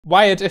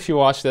Wyatt, if you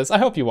watch this, I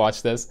hope you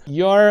watch this.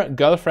 Your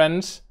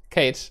girlfriend,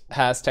 Kate,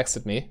 has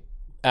texted me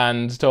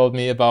and told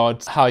me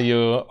about how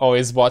you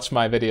always watch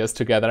my videos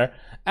together.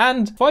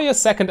 And for your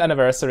 2nd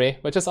anniversary,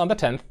 which is on the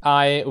 10th,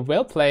 I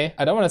will play,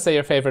 I don't want to say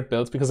your favorite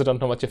build because I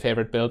don't know what your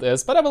favorite build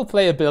is, but I will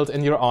play a build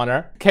in your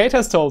honor. Kate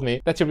has told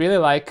me that you really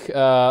like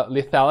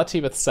lethality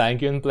with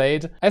Sanguine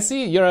Blade. I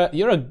see you're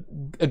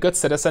a good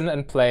citizen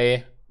and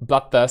play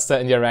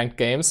Bloodthirster in your ranked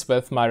games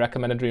with my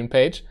recommended rune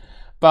page.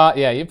 But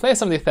yeah, you play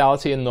some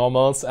lethality in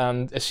normals,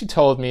 and she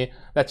told me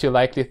that you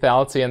like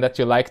lethality and that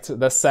you liked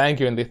the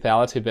Sanguine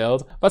lethality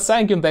build. But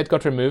Sanguine Blade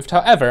got removed.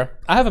 However,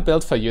 I have a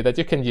build for you that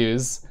you can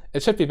use.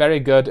 It should be very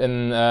good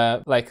in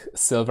like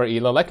silver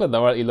elo, like the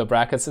lower elo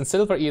brackets. In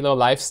silver elo,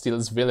 lifesteal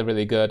is really,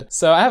 really good.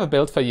 So I have a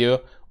build for you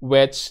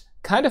which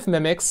kind of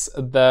mimics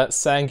the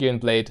Sanguine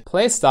Blade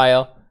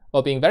playstyle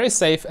while being very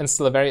safe and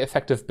still a very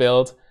effective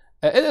build.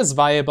 It is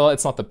viable,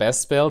 it's not the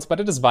best build, but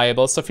it is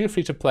viable, so feel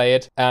free to play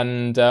it.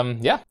 And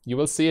yeah, you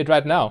will see it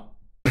right now.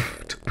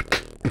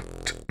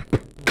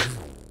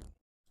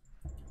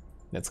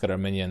 Let's get our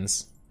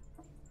minions.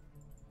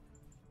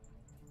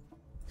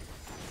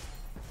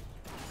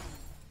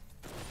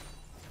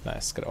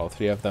 Nice, got all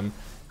 3 of them.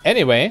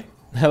 Anyway,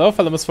 hello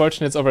fellow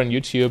misfortunates over on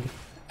YouTube.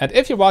 And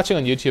if you're watching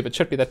on YouTube, it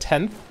should be the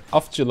 10th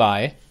of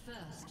July.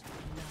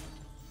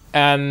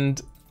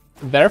 And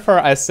therefore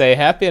I say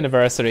happy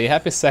anniversary,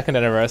 happy 2nd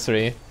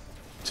anniversary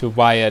to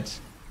Wyatt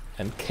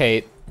and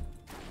Kate.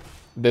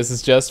 This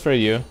is just for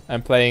you.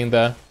 I'm playing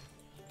the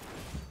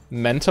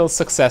mental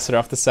successor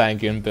of the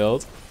Sanguine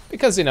build.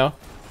 Because, you know,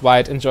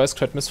 Wyatt enjoys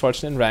crit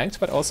misfortune in ranked,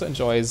 but also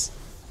enjoys...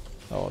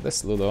 Oh,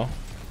 this Lulu.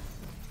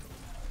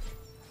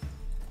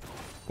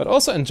 But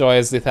also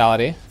enjoys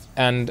lethality,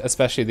 and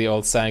especially the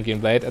old Sanguine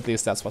Blade. At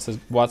least that's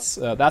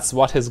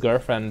what his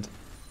girlfriend,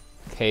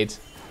 Kate,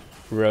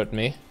 wrote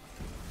me.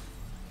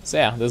 So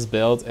yeah, this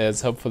build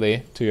is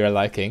hopefully to your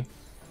liking.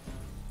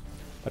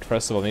 But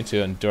first of all, we need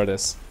to endure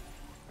this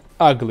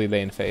ugly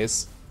lane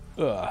phase.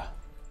 Ugh.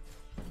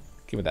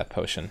 Give me that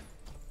potion.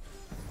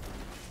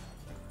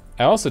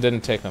 I also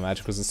didn't take my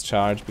magic resist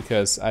charge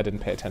because I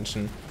didn't pay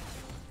attention.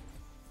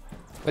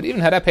 But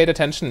even had I paid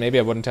attention, maybe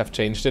I wouldn't have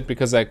changed it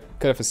because I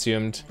could have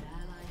assumed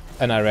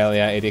an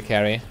Irelia AD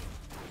carry.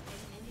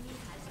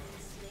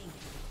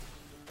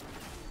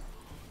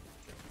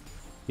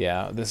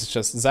 Yeah, this is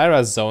just...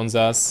 Zyra zones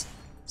us.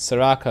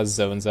 Soraka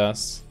zones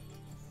us.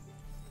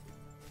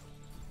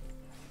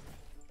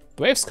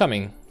 The wave's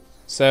coming,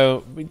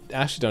 so we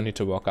actually don't need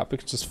to walk up. We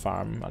could just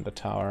farm on the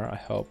tower, I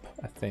hope,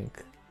 I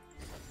think.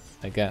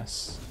 I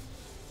guess.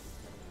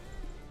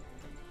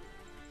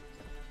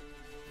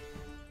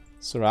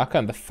 Soraka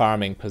in the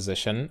farming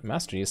position.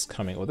 Master Yi is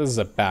coming. Oh, this is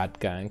a bad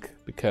gank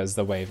because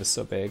the wave is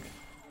so big.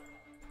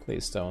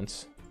 Please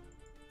don't.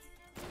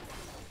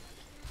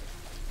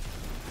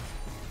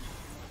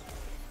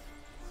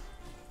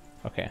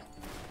 Okay.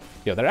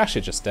 Yo, they're actually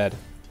just dead.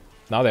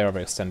 Now they're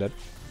overextended.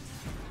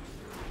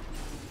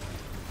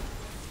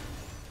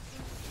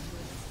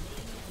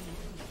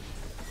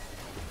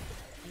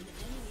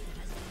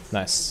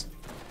 Nice.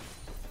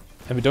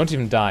 And we don't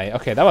even die.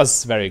 Okay, that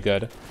was very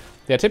good.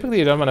 Yeah, typically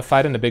you don't want to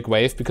fight in a big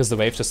wave because the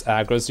wave just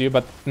aggroes you,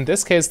 but in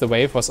this case the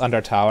wave was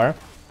under tower.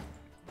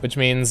 Which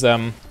means,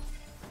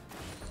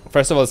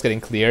 first of all it's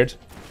getting cleared.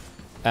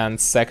 And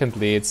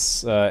secondly,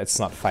 it's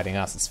not fighting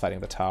us, it's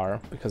fighting the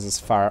tower because it's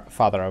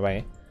farther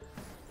away.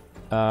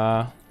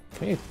 Can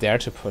you dare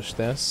to push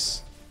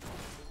this?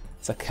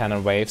 It's a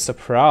cannon wave, so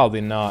probably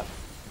not.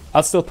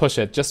 I'll still push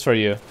it, just for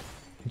you.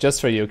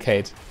 Just for you,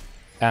 Kate.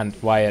 And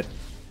Wyatt.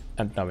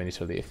 And now we need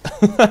to leave.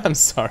 I'm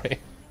sorry.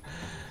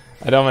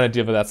 I don't want to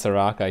deal with that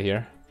Soraka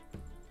here.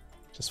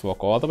 Just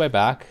walk all the way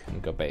back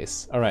and go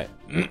base. Alright.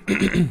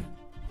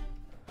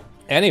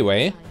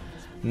 Anyway,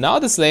 now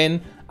this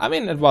lane... I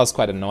mean, it was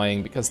quite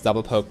annoying because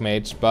double poke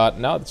mage, but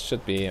now it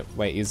should be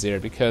way easier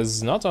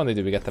because not only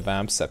do we get the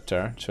Vamp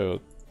Scepter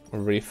to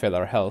refill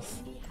our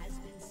health,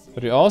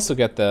 but we also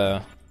get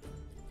the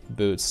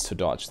boots to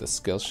dodge the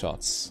skill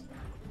shots.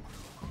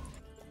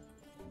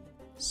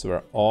 So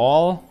we're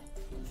all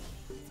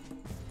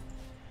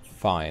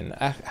fine.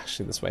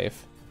 Actually, this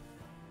wave.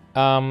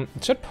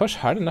 It should push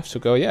hard enough to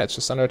go. Yeah, it's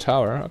just under a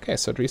tower. Okay,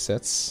 so it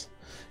resets.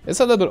 It's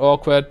a little bit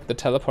awkward. The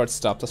teleport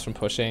stopped us from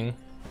pushing.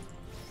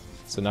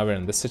 So now we're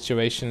in this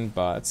situation,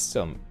 but it's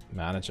still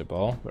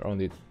manageable. We're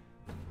only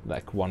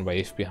like one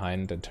wave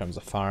behind in terms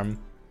of farm.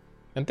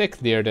 And they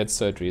cleared it,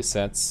 so it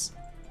resets.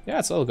 Yeah,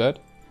 it's all good.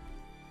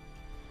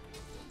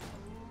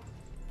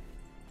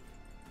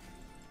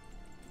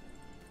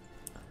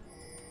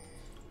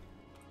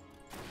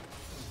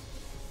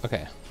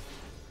 Okay.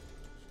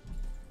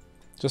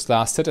 Just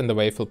last hit and the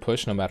wave will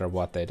push no matter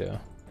what they do.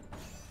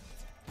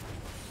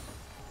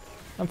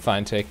 I'm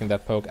fine taking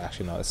that poke.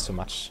 Actually, no, that's too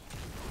much.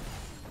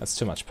 That's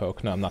too much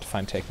poke. No, I'm not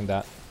fine taking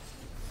that.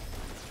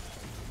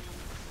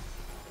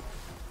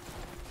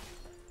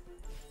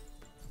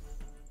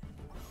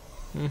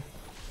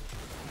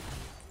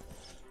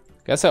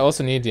 Guess I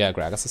also need... Yeah,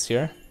 Gragas is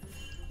here.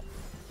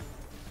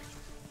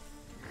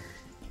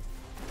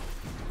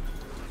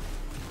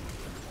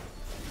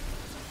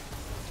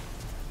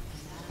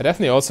 I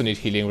definitely also need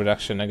healing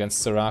reduction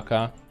against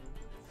Soraka.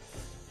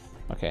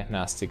 Okay,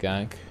 nasty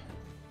gank.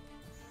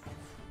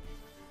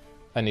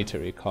 I need to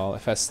recall.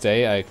 If I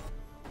stay,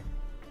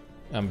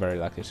 I'm very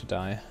likely to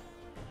die.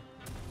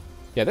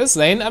 Yeah, this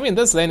lane, I mean,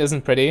 this lane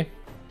isn't pretty,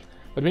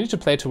 but we need to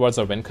play towards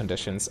our win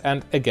conditions.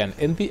 And again,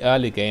 in the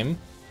early game,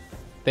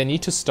 they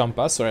need to stomp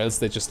us or else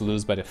they just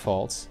lose by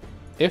default.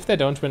 If they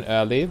don't win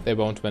early, they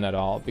won't win at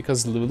all,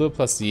 because Lulu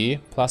plus Yi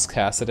plus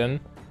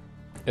Kassadin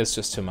is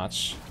just too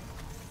much.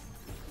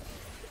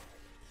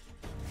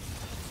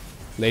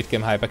 Late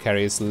game hyper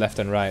carries left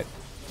and right.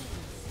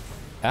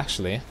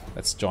 Actually,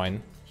 let's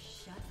join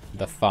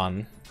the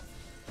fun.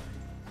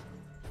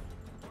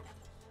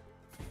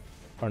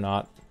 Or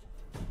not.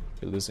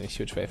 We're losing a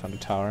huge wave on the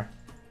tower.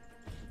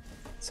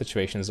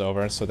 Situation is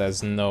over, so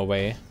there's no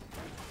way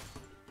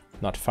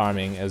not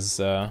farming is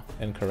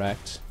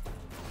incorrect.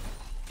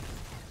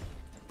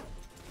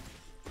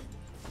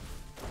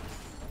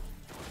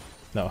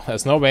 No,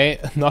 there's no way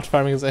not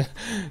farming is a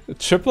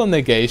triple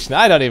negation.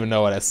 I don't even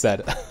know what I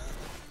said.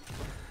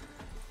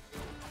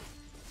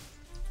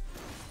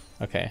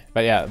 Okay,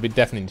 but yeah, we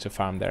definitely need to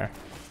farm there.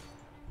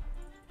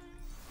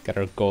 Get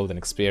our golden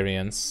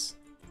experience.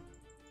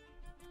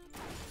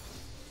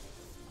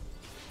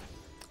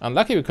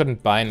 Unlucky we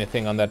couldn't buy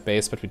anything on that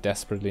base, but we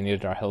desperately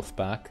needed our health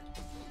back.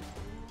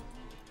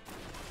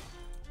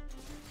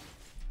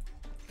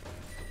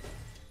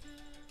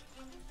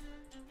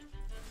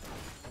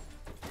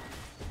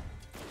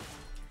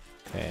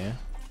 Okay.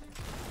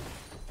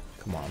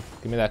 Come on,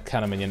 give me that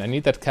cannon minion. I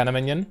need that cannon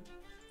minion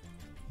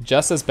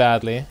just as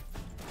badly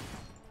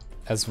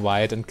as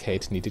Wyatt and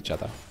Kate need each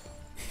other.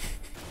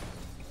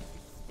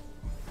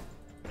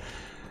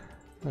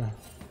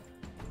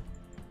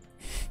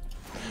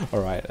 All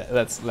right,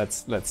 let's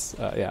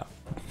yeah.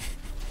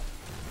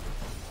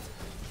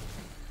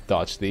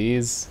 Dodge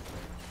these.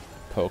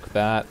 Poke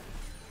that.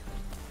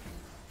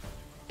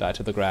 Die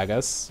to the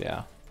Gragas.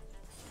 Yeah.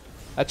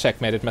 I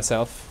checkmated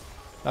myself.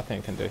 Nothing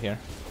I can do here.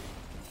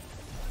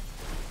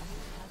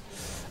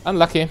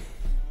 Unlucky.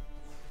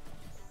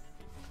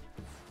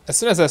 As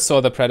soon as I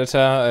saw the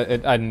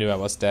Predator, I knew I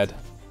was dead.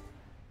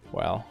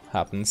 Well,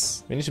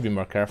 happens. We need to be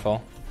more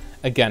careful.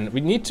 Again, we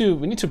need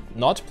to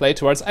not play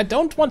towards. I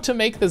don't want to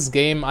make this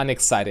game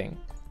unexciting.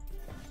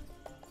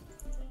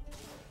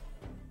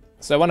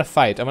 So I want to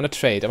fight, I want to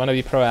trade, I want to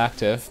be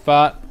proactive,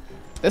 but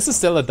this is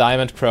still a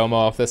diamond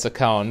promo of this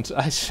account.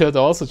 I should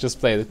also just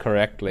play it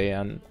correctly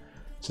and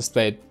just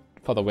play it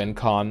for the win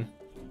con,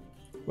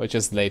 which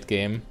is late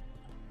game.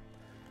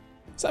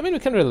 So I mean, we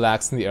can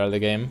relax in the early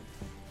game.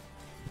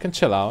 We can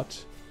chill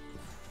out,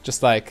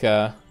 just like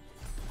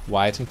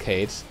Wyatt and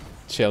Kate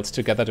chilled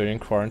together during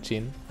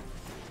quarantine.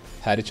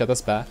 Had each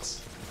other's backs.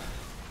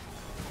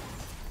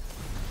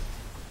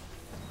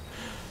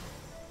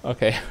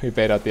 Okay, we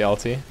bait out the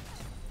ulti.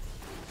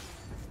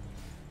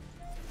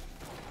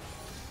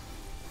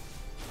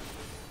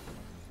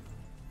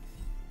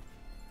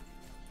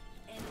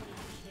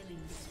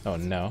 Oh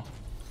no.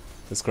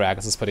 This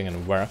Gragas is putting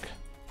in work.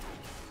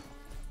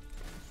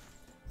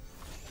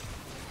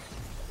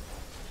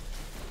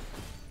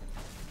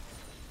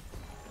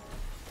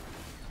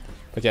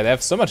 But yeah, they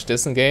have so much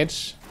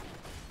disengage.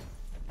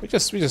 We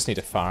just need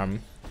to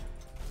farm.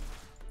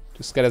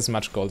 Just get as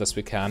much gold as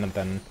we can, and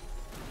then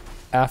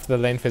after the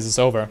lane phase is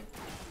over,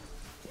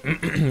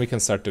 we can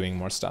start doing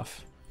more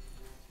stuff.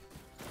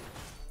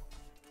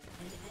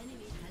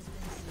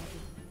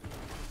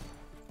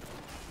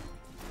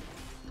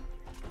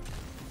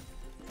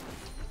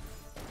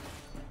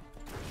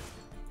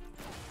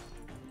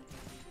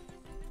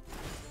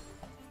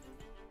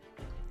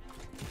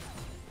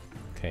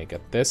 Okay,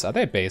 get this. Are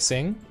they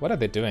basing? What are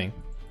they doing?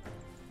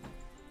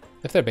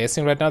 If they're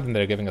basing right now, then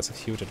they're giving us a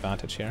huge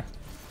advantage here.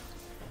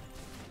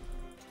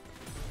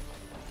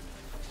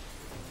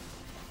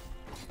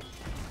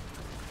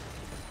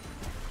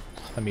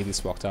 The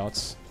meaties walked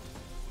out.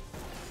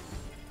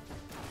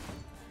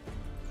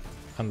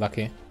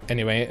 Unlucky.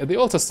 Anyway, the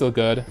ult is still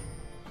good.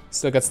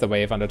 Still gets the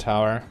wave under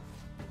tower.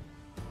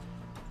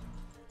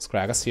 Is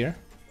Gragas here?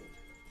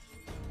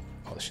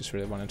 Oh, she's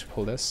really wanting to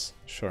pull this.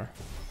 Sure.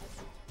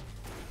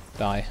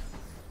 Die.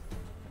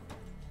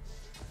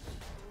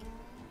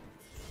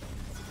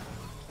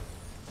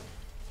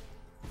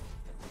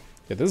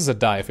 Yeah, this is a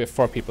dive. We have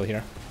 4 people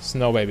here. There's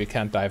no way we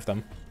can't dive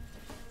them.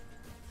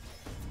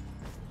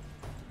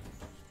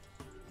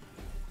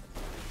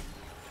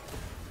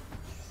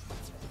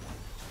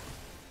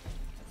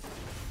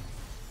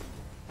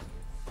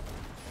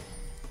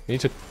 We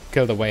need to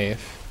kill the wave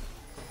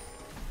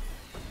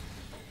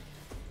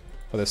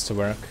for this to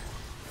work.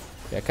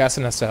 Yeah,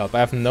 Kassadin has to help. I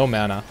have no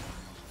mana.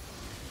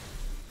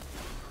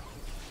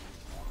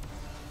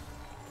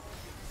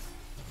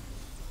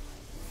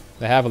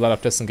 They have a lot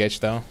of disengage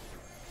though.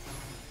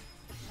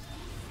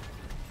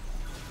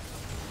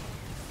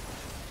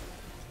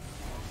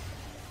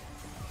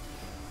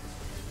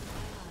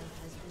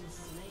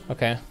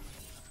 Okay.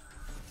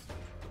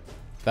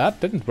 That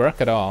didn't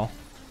work at all.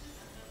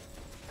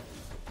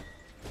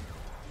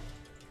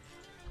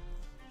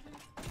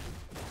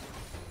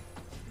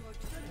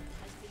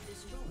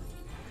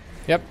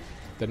 Yep,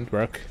 didn't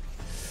work.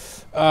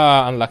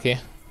 Unlucky.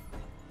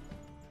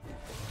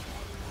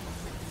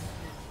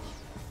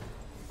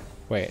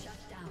 Wait.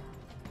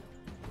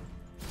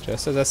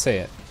 Just as I say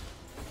it.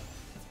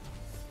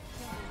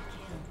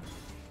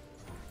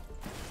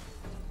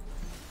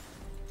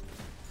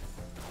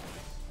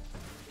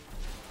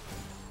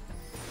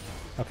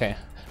 Okay.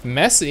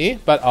 Messy,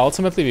 but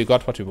ultimately we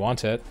got what we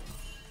wanted.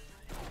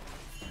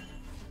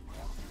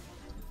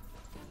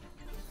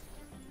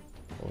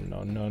 Oh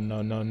no, no,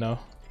 no, no, no.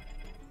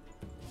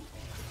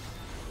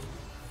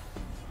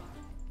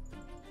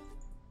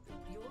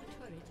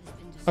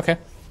 Okay.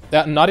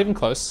 Yeah, not even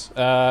close.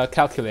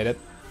 Calculated.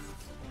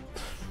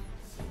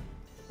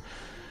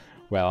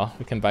 Well,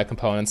 we can buy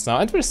components now,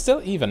 and we're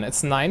still even.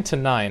 It's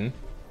 9-9.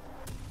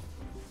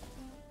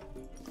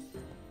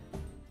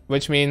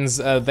 Which means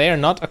they are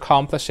not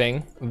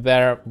accomplishing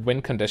their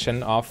win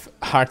condition of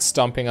hard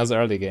stomping us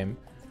early game.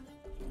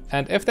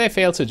 And if they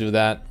fail to do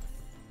that,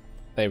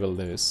 they will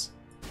lose.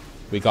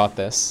 We got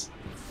this.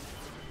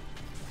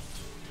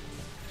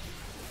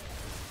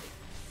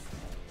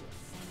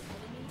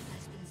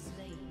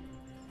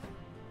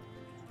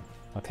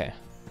 Okay.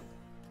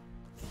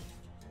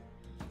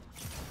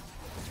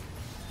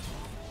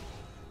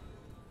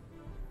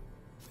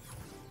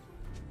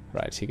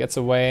 Right, he gets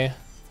away.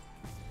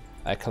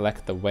 I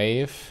collect the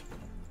wave.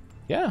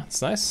 Yeah,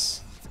 it's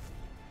nice.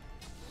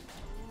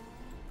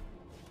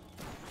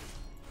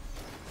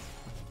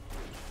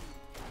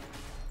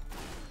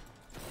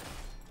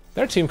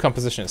 Their team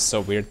composition is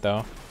so weird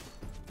though.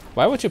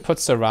 Why would you put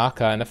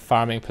Soraka in a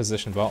farming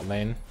position bot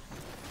lane?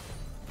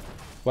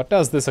 What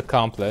does this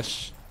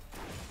accomplish?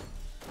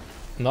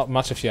 Not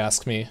much if you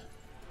ask me.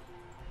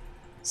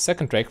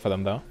 Second Drake for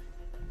them though.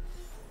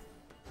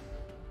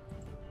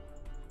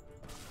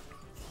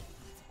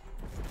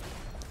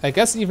 I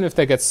guess even if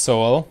they get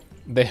Soul,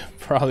 they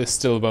probably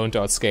still won't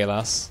outscale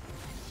us.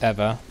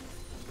 Ever.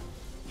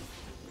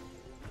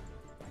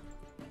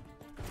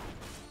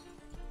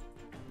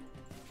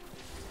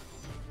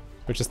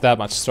 We're just that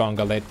much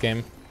stronger late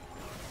game.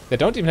 They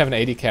don't even have an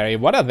AD carry.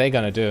 What are they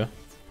gonna do?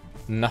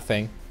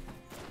 Nothing.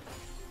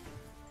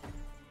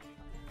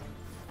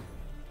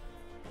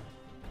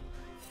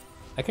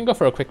 I can go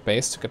for a quick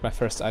base to get my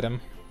first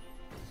item.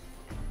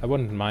 I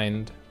wouldn't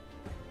mind.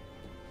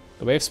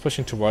 The wave's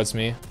pushing towards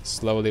me,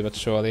 slowly but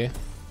surely.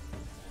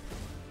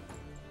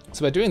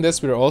 So by doing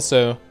this, we're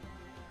also,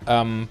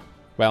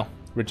 well,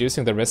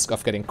 reducing the risk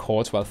of getting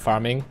caught while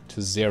farming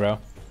to 0.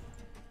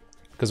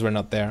 Because we're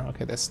not there.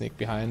 Okay, they sneak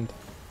behind.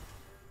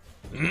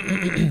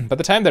 By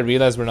the time they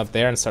realize we're not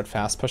there and start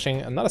fast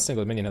pushing, and not a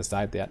single minion has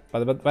died yet.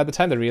 But by the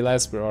time they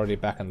realize, we're already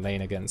back in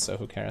lane again, so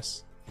who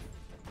cares?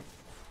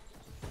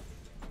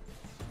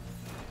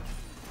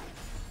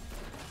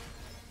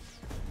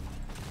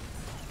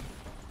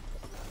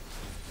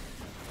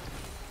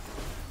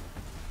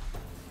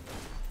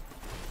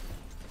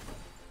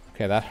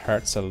 Okay, that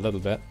hurts a little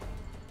bit.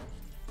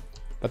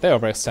 But they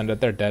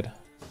overextended, they're dead.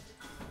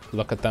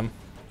 Look at them.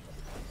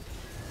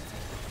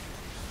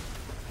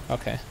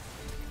 Okay.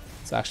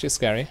 It's actually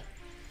scary.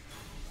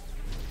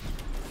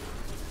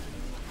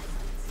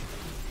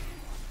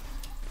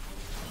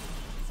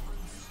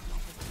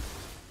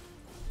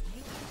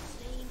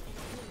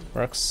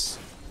 Works.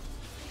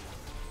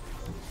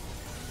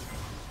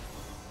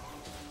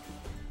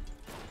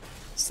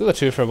 Still a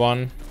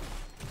 2-for-1.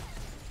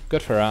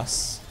 Good for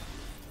us.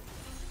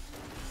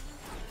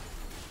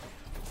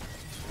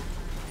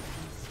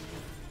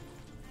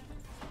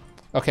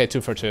 Okay,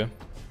 2-for-2.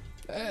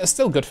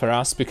 Still good for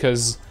us,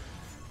 because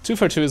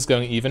 2-for-2 is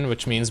going even,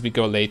 which means we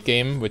go late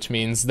game, which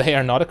means they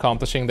are not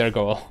accomplishing their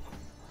goal.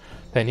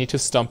 They need to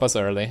stomp us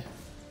early.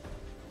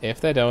 If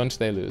they don't,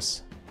 they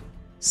lose.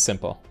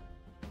 Simple.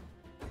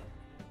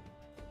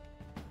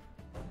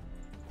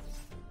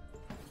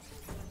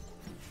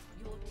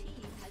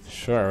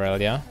 Sure,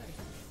 Aurelia.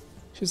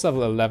 She's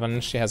level 11,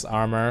 she has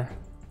armor.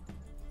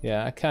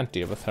 Yeah, I can't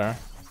deal with her.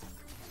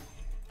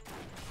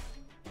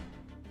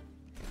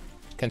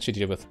 Can she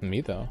deal with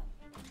me, though?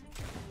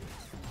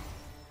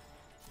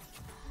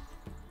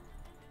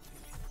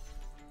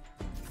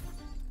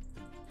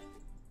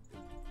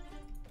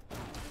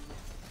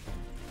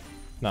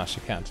 No, she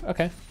can't.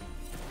 Okay.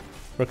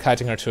 We're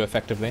kiting her too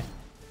effectively.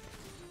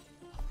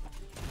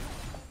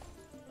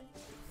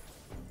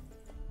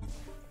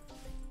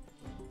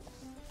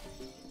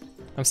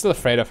 I'm still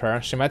afraid of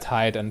her. She might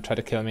hide and try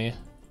to kill me.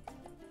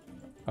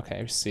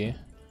 Okay, we see.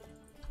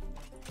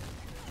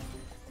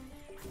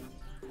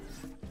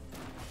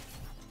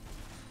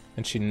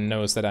 And she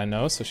knows that I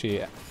know, so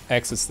she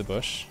exits the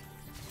bush.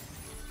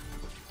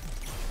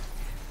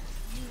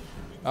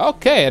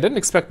 Okay, I didn't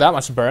expect that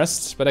much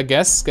burst, but I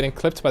guess getting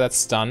clipped by that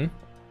stun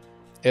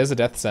is a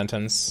death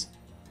sentence.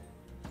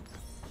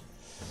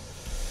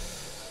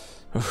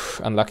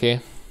 Oof, unlucky.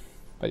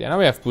 But yeah, now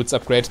we have boots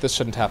upgrade, this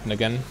shouldn't happen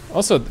again.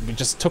 Also, we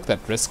just took that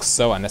risk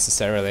so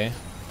unnecessarily.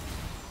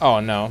 Oh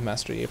no,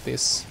 Master Yi,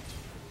 please.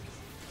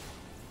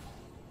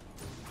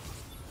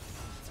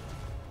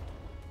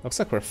 Looks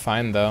like we're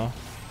fine though.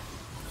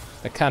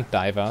 They can't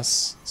dive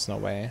us, there's no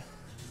way.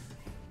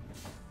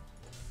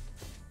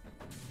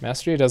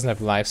 Mastery doesn't have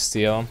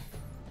lifesteal.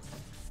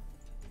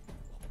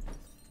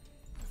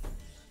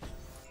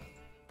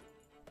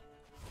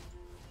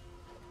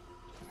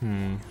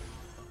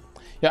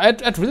 Yeah,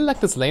 I'd really like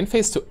this lane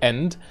phase to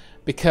end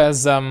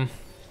because, I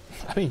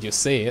mean, you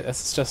see,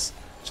 it's just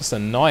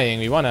annoying.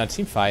 We want a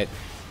team fight.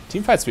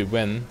 Team fights we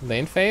win.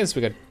 Lane phase,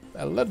 we get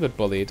a little bit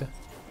bullied.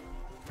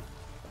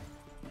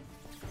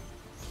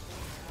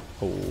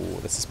 Oh,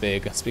 this is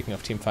big. Speaking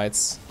of team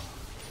fights.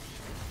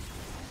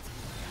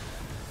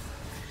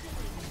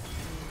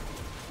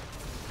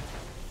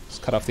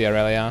 Just cut off the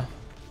Aurelia.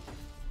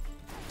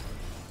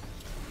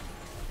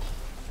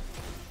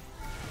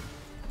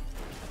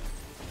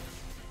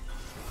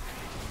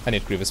 I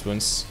need Grievous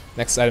Wounds.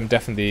 Next item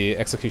definitely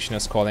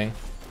Executioner's Calling.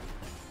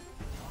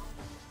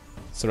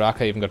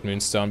 Soraka even got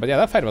Moonstone, but yeah,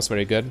 that fight was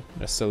very good.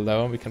 They're still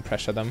low, we can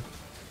pressure them.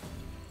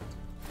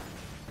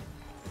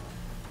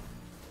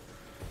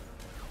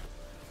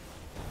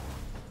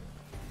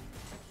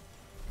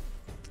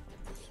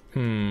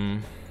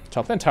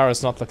 Top lane tower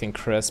is not looking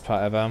crisp,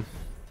 however.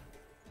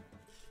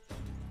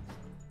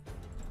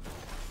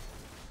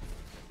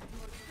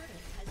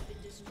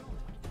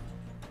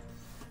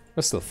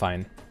 We're still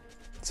fine.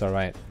 It's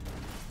alright.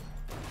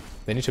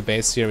 They need to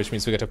base here, which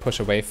means we get to push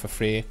a wave for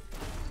free.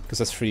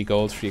 Gives us free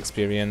gold, free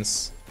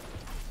experience.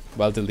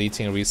 While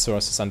deleting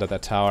resources under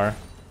that tower.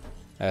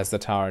 As the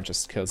tower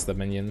just kills the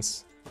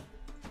minions.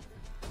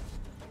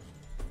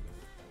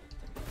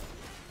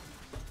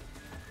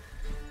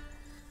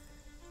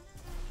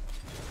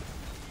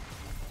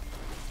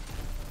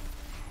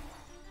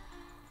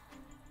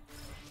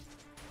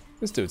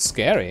 This dude's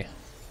scary.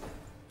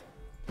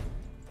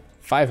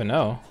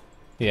 5-0.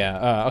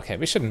 Yeah, okay,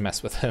 we shouldn't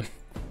mess with him.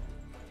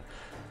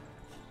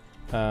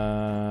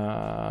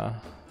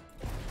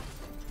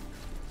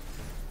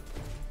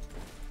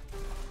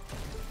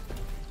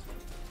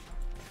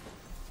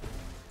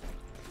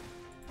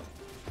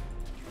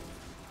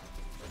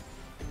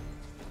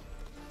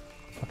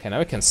 Okay, now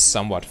we can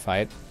somewhat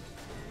fight.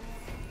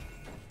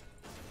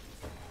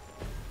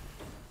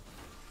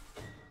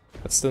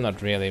 But still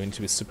not really, we need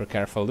to be super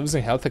careful.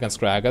 Losing health against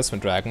Gragas when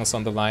Dragon is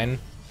on the line.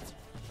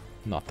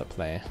 Not the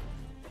play.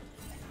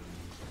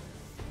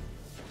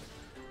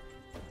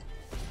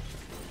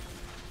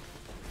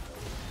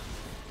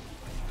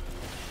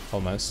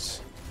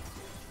 Almost.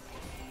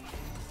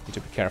 Need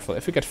to be careful.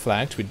 If we get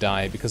flanked, we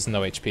die because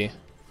no HP.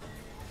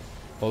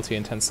 Ulti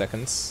in 10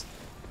 seconds.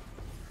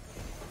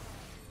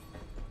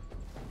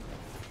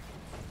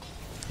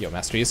 Yo,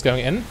 Mastery is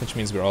going in, which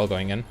means we're all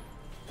going in.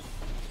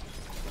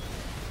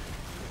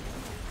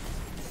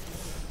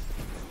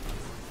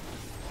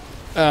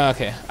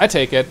 Okay, I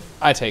take it.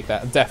 I take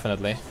that,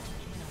 definitely.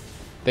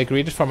 They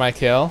greeted for my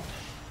kill,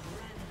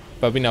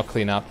 but we now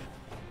clean up.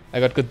 I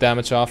got good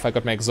damage off, I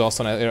got my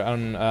exhaust on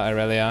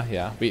Aurelia.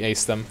 Yeah, we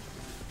aced them.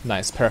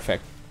 Nice,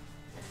 perfect.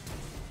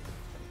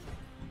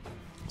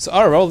 So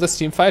our role this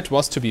team fight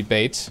was to be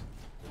bait.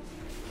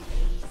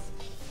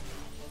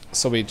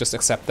 So we just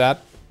accept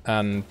that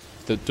and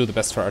do the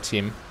best for our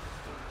team.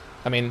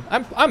 I mean,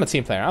 I'm a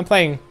team player. I'm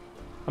playing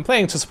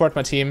to support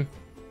my team.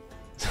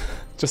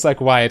 Just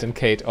like Wyatt and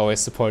Kate always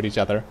support each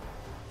other.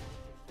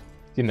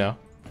 You know.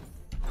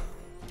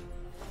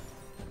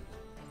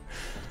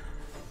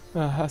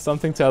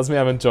 Something tells me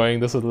I'm enjoying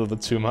this a little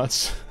bit too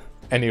much.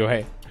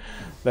 Anyway,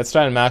 let's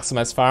try and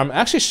maximize farm.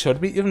 Actually, should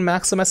we even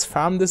maximize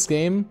farm this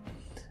game?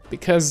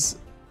 Because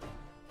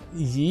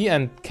Yi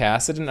and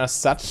Kassadin are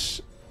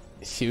such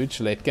huge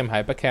late game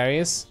hyper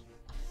carries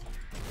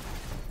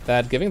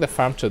that giving the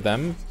farm to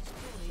them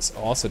is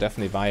also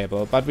definitely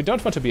viable. But we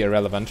don't want to be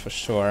irrelevant for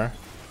sure.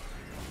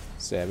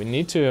 So yeah, we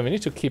need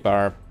to keep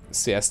our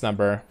CS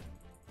number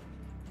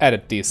at a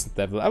decent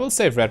level. I will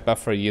save red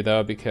buff for Yi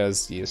though,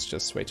 because Yi is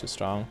just way too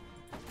strong.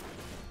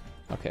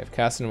 Okay, if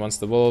Kassadin wants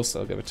the wolves,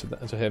 I'll give it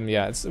to him.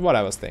 Yeah, it's what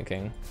I was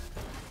thinking.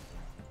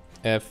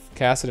 If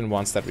Kassadin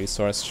wants that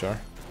resource, sure.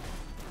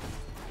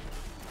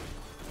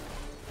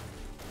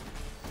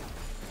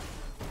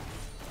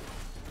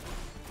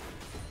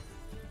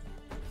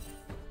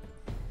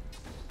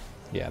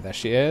 Yeah, there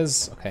she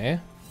is. Okay.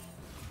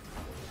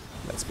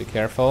 Let's be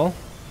careful.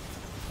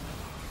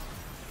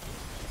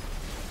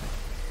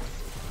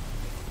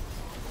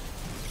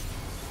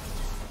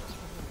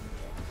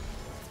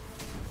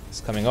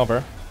 It's coming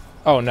over.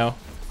 Oh no.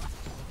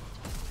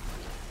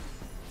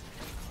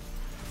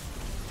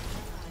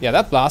 Yeah,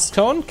 that blast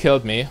cone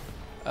killed me.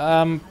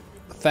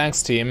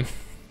 Thanks team.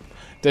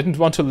 Didn't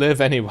want to live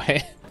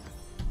anyway.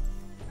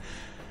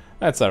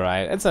 That's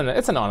alright. It's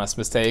an honest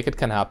mistake. It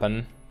can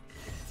happen.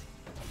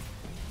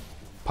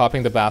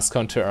 Popping the blast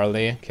cone too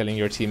early, killing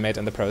your teammate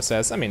in the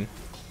process. I mean,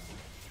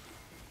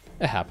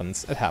 it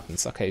happens. It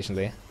happens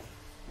occasionally.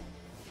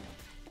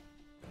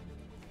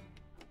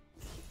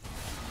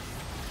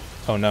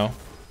 Oh no.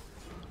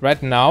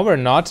 Right now we're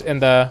not in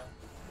the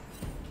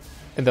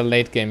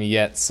late game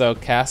yet, so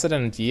Kassadin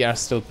and Yi are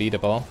still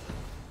beatable.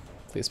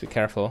 Please be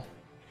careful.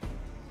 Be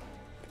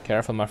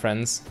careful, my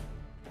friends.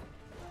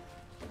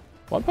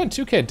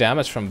 1.2k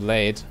damage from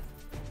Blade.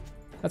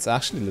 That's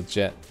actually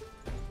legit.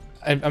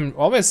 I'm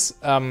always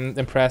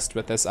impressed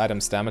with this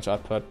item's damage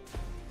output.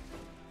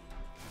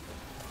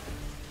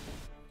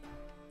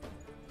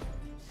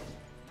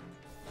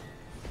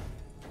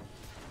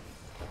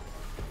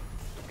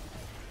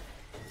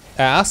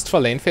 I asked for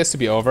lane phase to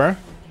be over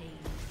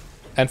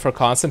and for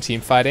constant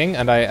team fighting,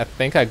 and I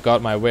think I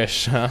got my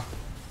wish.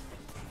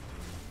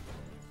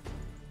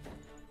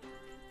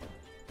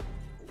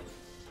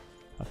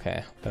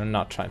 Okay, they're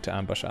not trying to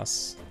ambush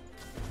us.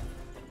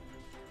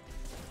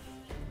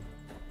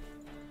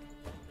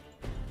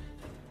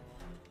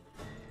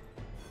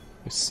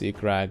 We see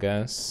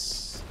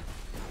Gragas.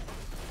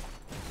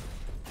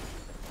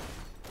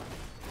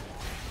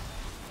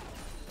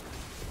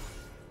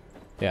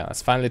 Yeah,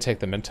 let's finally take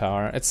the mid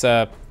tower. It's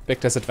a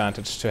big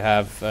disadvantage to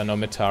have no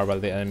mid tower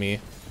while the enemy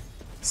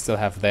still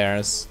have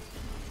theirs.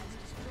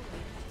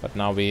 But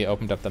now we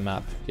opened up the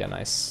map. Yeah,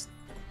 nice.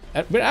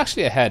 And we're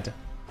actually ahead.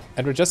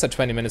 And we're just at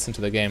 20 minutes into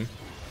the game.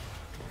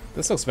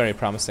 This looks very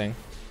promising.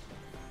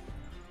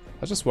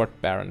 I'll just ward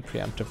Baron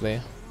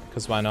preemptively,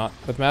 because why not?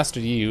 With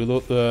Master Yi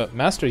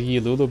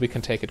Lulu, we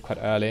can take it quite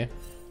early.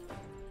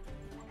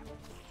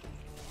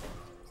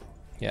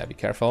 Yeah, be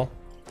careful.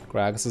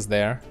 Gragas is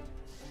there.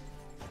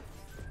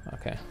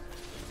 Okay.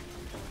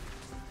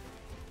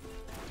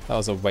 That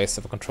was a waste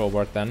of a control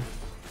ward then.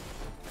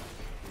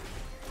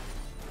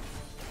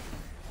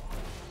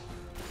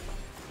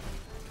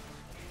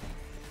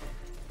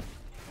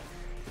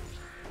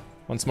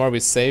 Once more we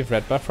save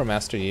red buff for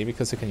Master Yi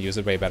because he can use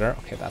it way better.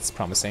 Okay, that's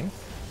promising.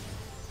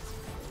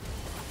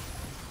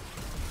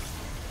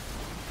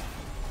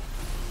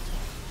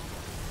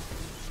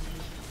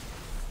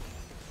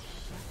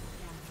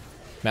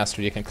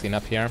 Master Yi can clean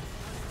up here.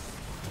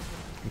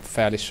 I'm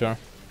fairly sure.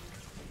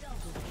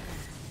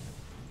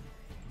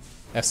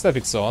 I still have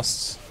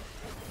exhaust.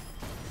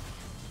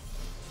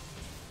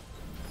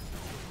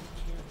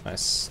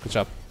 Nice, good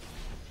job.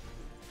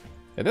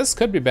 Yeah, this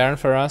could be Baron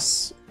for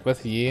us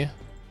with Yi.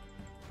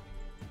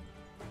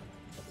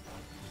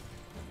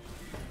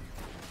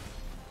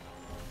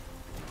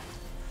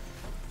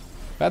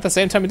 But at the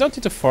same time, we don't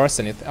need to force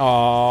anything.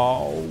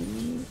 Oh,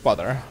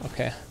 bother.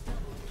 Okay.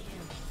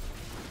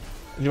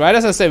 Right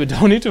as I say, we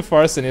don't need to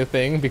force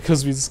anything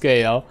because we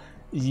scale.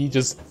 He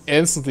just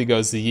instantly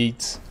goes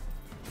yeet.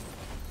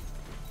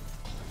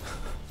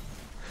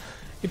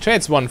 He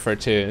trades 1 for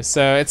 2,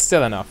 so it's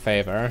still in our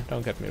favor.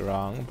 Don't get me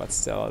wrong, but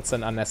still, it's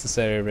an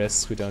unnecessary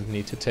risk we don't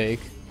need to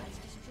take.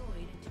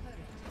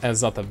 And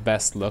it's not the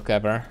best look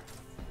ever.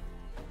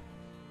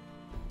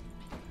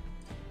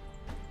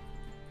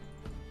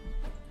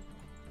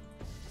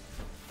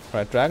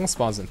 Right, dragon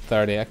spawns in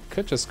 30. I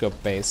could just go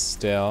base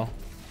still.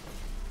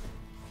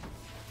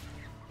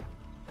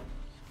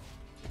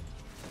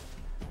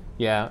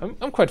 Yeah,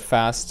 I'm quite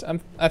fast.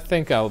 I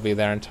think I'll be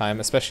there in time,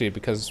 especially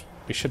because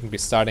we shouldn't be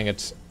starting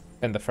it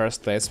in the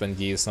first place when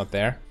Yi is not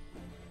there.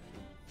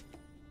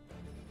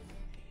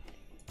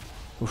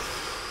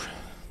 Oof.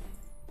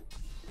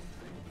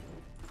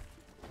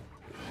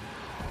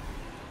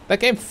 That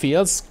game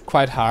feels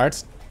quite hard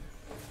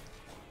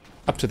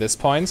up to this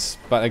point,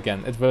 but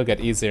again, it will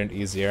get easier and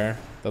easier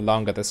the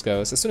longer this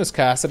goes. As soon as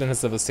Kassadin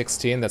is level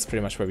 16, that's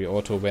pretty much where we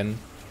auto-win.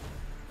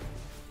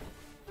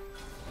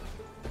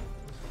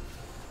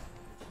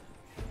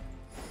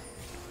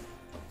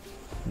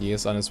 Yi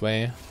is on his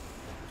way.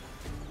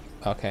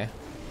 Okay,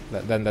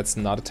 then let's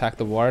not attack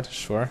the ward,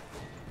 sure.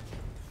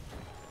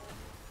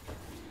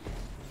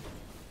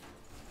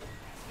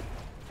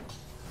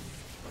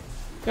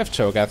 We have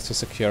Cho'Gath to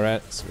secure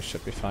it, so we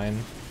should be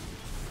fine.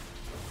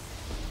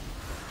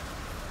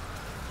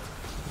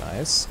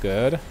 Nice,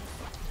 good.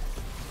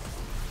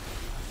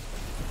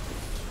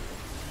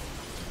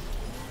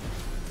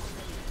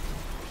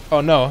 Oh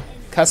no,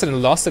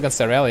 Kassadin lost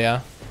against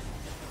Aurelia.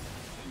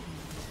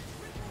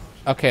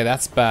 Okay,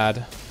 that's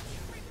bad.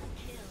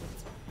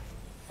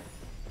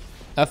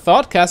 I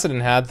thought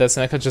Kassadin had this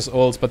and I could just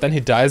ult, but then he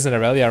dies and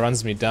Aurelia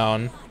runs me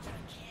down.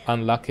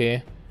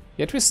 Unlucky.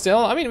 Yet we still,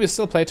 I mean, we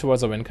still play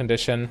towards a win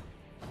condition.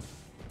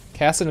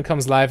 Kassadin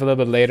comes live a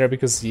little bit later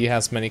because he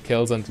has many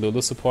kills and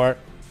Lulu support.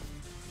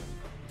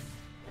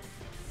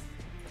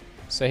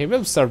 So he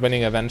will start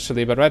winning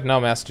eventually, but right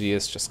now Master Yi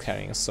is just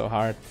carrying us so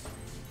hard.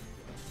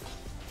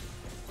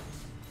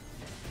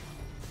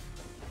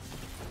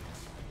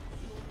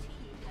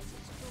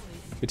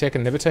 We take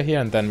inhibitor here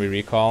and then we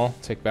recall,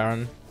 take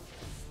Baron.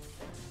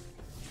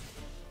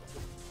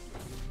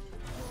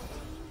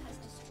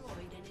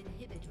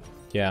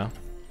 Yeah,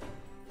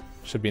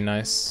 should be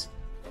nice.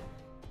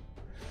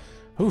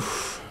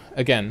 Oof.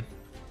 Again,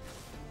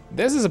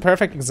 this is a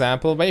perfect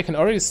example where you can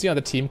already see on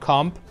the team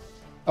comp,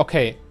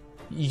 okay,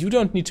 you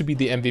don't need to be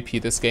the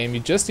MVP this game, you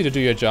just need to do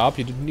your job,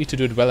 you need to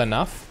do it well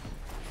enough.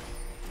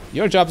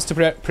 Your job is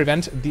to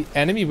prevent the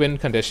enemy win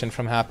condition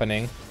from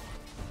happening.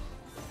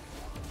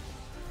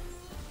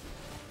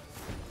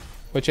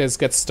 Which is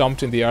get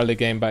stomped in the early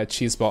game by a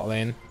cheese bot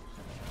lane.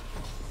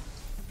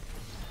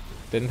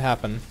 Didn't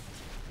happen.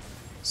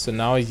 So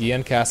now Yi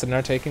and Kassadin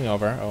are taking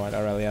over. Oh, and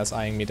Aurelia's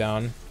eyeing me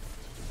down.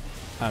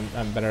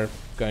 I'm better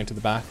going to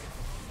the back.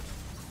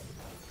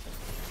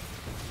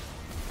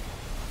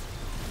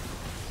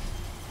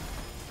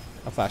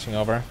 I'm flashing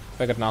over.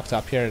 If I get knocked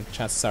up here,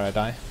 chances are I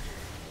die.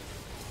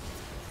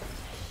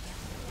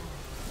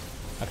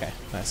 Okay,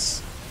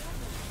 nice.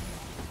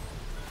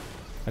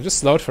 I just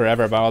slowed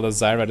forever by all the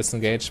Zyra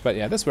disengaged, but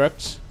yeah, this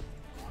worked.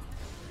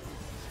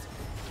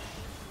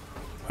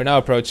 We're now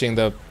approaching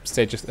the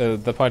stage,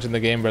 the point in the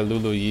game where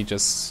Lulu Yi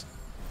just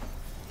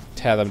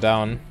tear them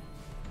down.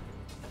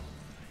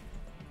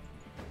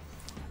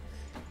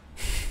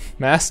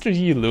 Master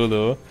Yi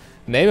Lulu.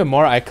 Name a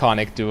more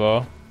iconic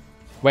duo.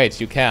 Wait,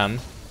 you can.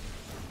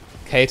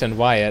 Kate and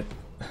Wyatt.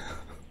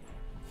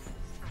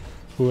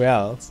 Who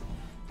else?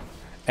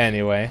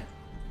 Anyway.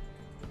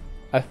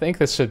 I think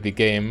this should be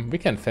game. We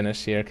can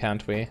finish here,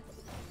 can't we?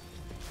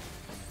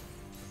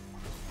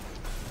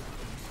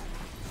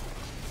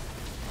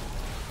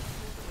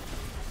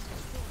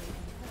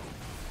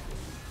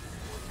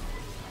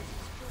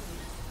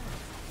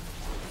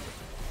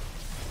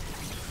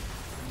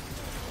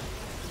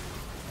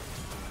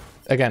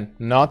 Again,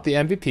 not the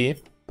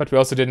MVP, but we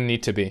also didn't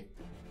need to be.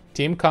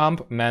 Team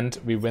comp meant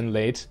we win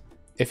late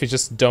if we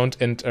just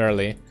don't int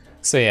early.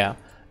 So yeah,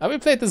 we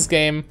played this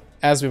game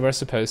as we were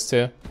supposed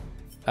to.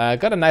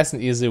 Got a nice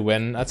and easy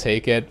win, I'll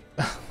take it.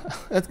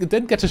 I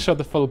didn't get to show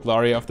the full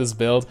glory of this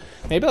build.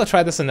 Maybe I'll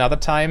try this another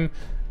time.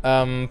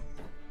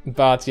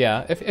 But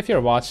yeah, if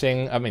you're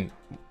watching, I mean,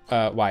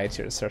 Wyatt,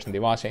 you're certainly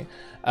watching.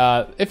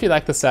 If you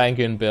like the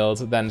Sanguine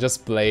build, then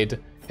just Blade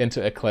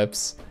into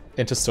Eclipse,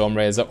 into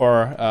Stormrazor,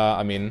 or,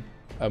 I mean,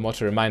 a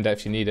Motor Reminder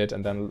if you need it,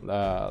 and then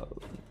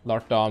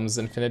Lord Dom's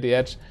Infinity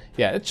Edge.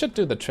 Yeah, it should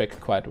do the trick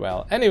quite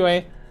well.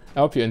 Anyway, I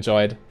hope you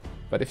enjoyed.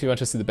 But if you want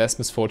to see the best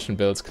Misfortune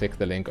builds, click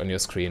the link on your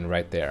screen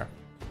right there.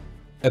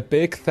 A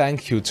big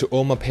thank you to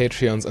all my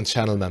Patreons and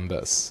channel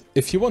members.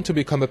 If you want to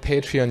become a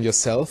Patreon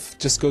yourself,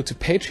 just go to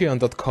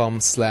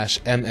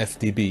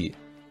patreon.com/mfdb.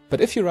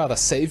 But if you rather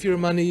save your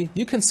money,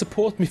 you can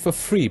support me for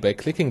free by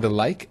clicking the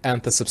like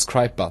and the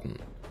subscribe button.